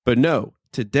But no,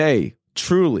 today,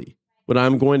 truly, what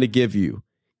I'm going to give you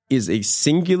is a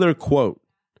singular quote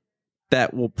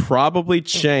that will probably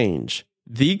change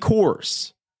the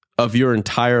course of your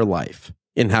entire life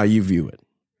and how you view it.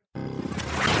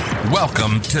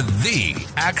 Welcome to the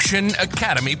Action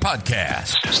Academy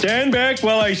Podcast. Stand back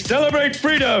while I celebrate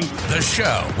freedom. The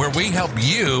show where we help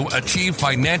you achieve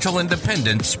financial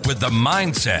independence with the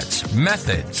mindsets,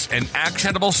 methods, and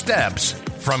actionable steps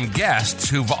from guests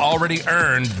who've already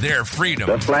earned their freedom.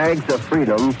 The flags of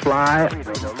freedom fly.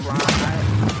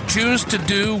 Choose to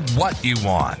do what you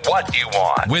want. What you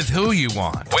want. With who you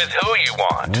want. With who you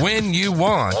want. When you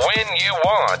want. When you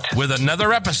want. With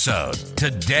another episode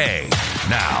today.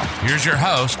 Now, here's your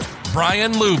host,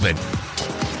 Brian Lubin.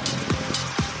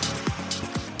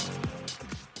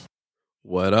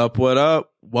 What up, what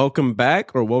up? Welcome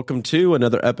back or welcome to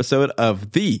another episode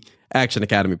of the Action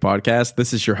Academy Podcast.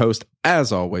 This is your host,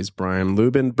 as always, Brian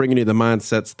Lubin, bringing you the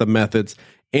mindsets, the methods,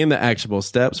 and the actionable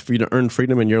steps for you to earn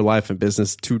freedom in your life and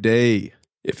business today.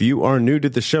 If you are new to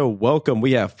the show, welcome.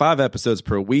 We have 5 episodes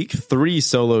per week, 3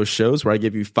 solo shows where I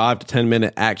give you 5 to 10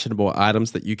 minute actionable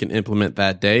items that you can implement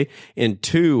that day, and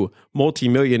 2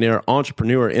 multimillionaire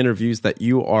entrepreneur interviews that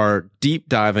you are deep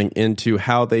diving into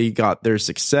how they got their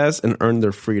success and earned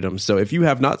their freedom. So if you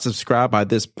have not subscribed by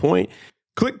this point,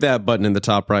 click that button in the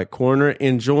top right corner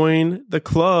and join the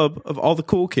club of all the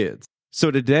cool kids. So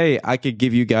today, I could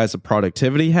give you guys a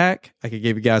productivity hack. I could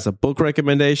give you guys a book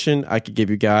recommendation. I could give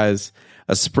you guys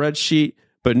a spreadsheet.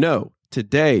 But no,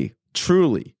 today,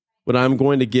 truly, what I'm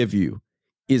going to give you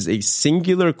is a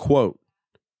singular quote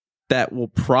that will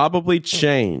probably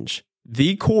change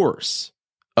the course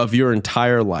of your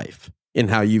entire life and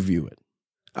how you view it.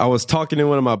 I was talking to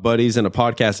one of my buddies in a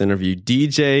podcast interview,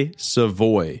 DJ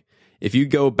Savoy. If you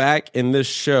go back in this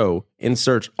show and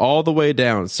search all the way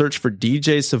down, search for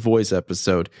DJ Savoy's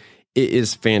episode, it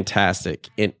is fantastic.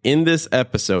 And in this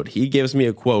episode, he gives me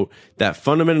a quote that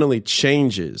fundamentally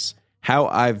changes how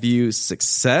I view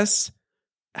success,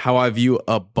 how I view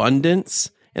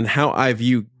abundance, and how I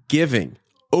view giving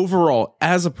overall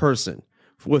as a person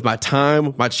with my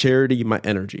time, my charity, my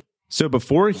energy. So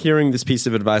before hearing this piece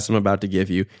of advice I'm about to give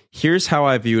you, here's how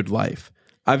I viewed life.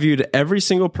 I viewed every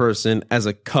single person as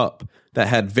a cup that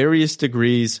had various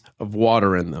degrees of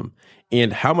water in them.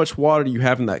 And how much water you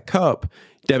have in that cup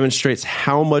demonstrates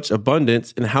how much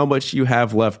abundance and how much you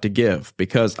have left to give.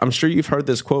 Because I'm sure you've heard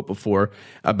this quote before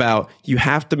about you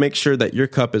have to make sure that your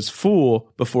cup is full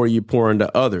before you pour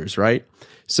into others, right?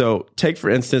 So take,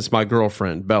 for instance, my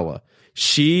girlfriend, Bella.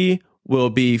 She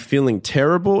will be feeling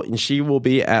terrible and she will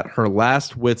be at her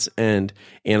last wit's end,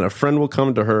 and a friend will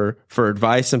come to her for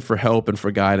advice and for help and for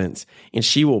guidance, and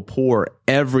she will pour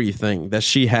everything that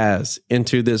she has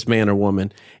into this man or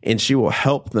woman, and she will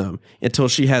help them until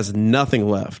she has nothing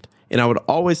left. And I would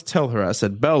always tell her, I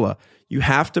said, Bella, you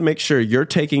have to make sure you're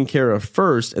taken care of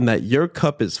first and that your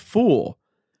cup is full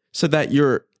so that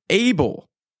you're able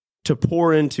to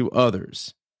pour into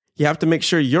others. You have to make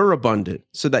sure you're abundant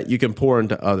so that you can pour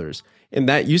into others. And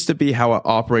that used to be how I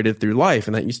operated through life.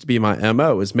 And that used to be my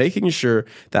MO, is making sure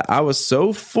that I was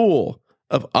so full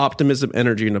of optimism,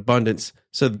 energy, and abundance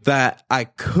so that I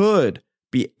could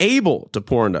be able to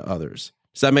pour into others.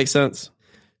 Does that make sense?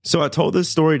 So I told this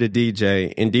story to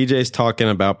DJ, and DJ's talking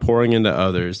about pouring into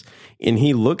others. And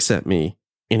he looks at me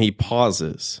and he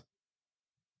pauses.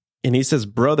 And he says,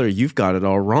 brother, you've got it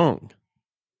all wrong.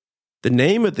 The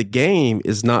name of the game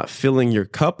is not filling your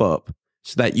cup up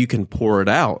so that you can pour it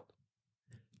out.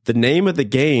 The name of the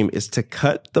game is to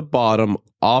cut the bottom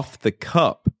off the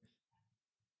cup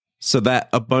so that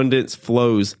abundance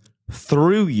flows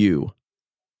through you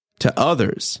to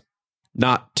others,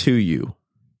 not to you.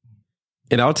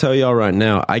 And I'll tell y'all right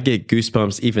now, I get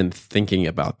goosebumps even thinking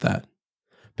about that,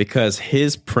 because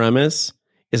his premise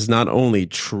is not only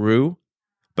true,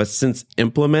 but since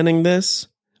implementing this,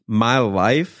 my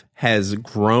life has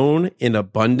grown in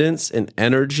abundance and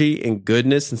energy and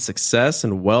goodness and success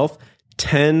and wealth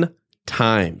 10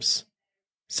 times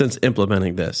since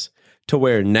implementing this, to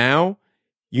where now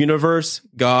universe,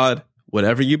 God,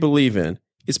 whatever you believe in,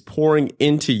 is pouring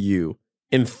into you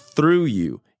and through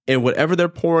you. And whatever they're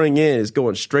pouring in is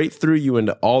going straight through you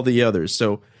into all the others.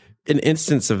 So an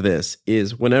instance of this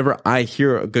is whenever I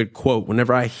hear a good quote,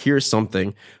 whenever I hear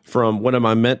something from one of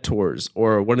my mentors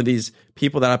or one of these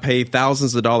people that I pay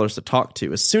thousands of dollars to talk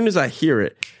to, as soon as I hear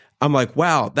it, I'm like,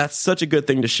 wow, that's such a good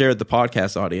thing to share with the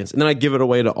podcast audience. And then I give it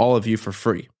away to all of you for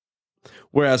free.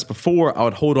 Whereas before, I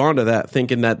would hold on to that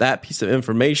thinking that that piece of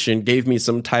information gave me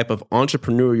some type of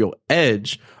entrepreneurial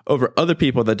edge over other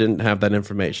people that didn't have that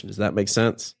information. Does that make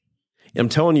sense? I'm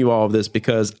telling you all of this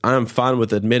because I'm fine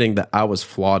with admitting that I was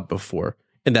flawed before.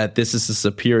 and that this is a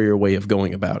superior way of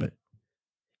going about it.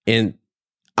 And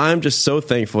I'm just so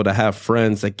thankful to have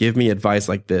friends that give me advice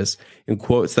like this and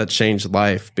quotes that change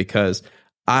life, because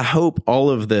I hope all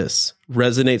of this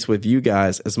resonates with you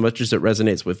guys as much as it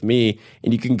resonates with me.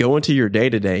 And you can go into your day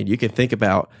to day and you can think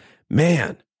about,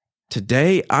 man,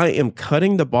 today I am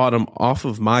cutting the bottom off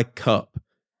of my cup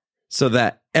so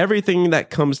that everything that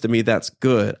comes to me that's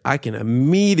good, I can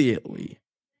immediately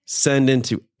send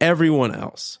into everyone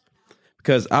else.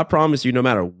 Because I promise you, no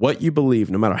matter what you believe,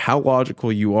 no matter how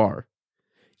logical you are,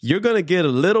 you're going to get a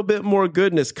little bit more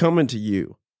goodness coming to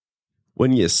you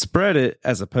when you spread it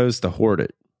as opposed to hoard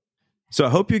it. So I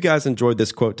hope you guys enjoyed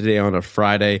this quote today on a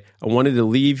Friday. I wanted to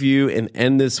leave you and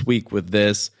end this week with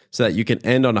this so that you can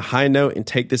end on a high note and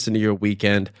take this into your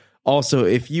weekend. Also,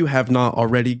 if you have not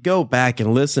already, go back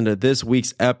and listen to this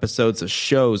week's episodes of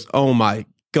shows. Oh my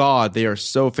God, they are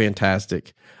so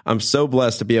fantastic. I'm so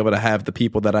blessed to be able to have the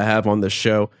people that I have on this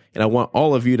show. And I want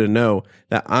all of you to know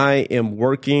that I am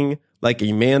working like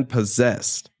a man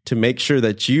possessed to make sure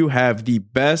that you have the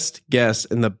best guests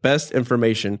and the best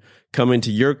information come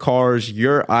into your cars,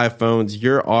 your iPhones,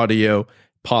 your audio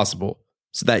possible,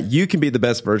 so that you can be the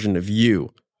best version of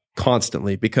you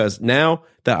constantly. Because now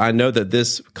that I know that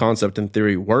this concept and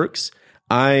theory works,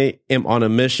 I am on a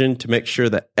mission to make sure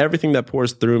that everything that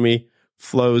pours through me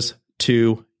flows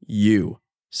to you.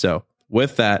 So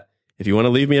with that, if you want to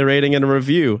leave me a rating and a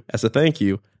review as a thank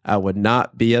you, I would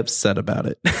not be upset about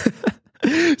it.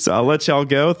 So I'll let y'all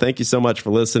go. Thank you so much for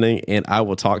listening, and I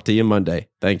will talk to you Monday.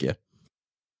 Thank you.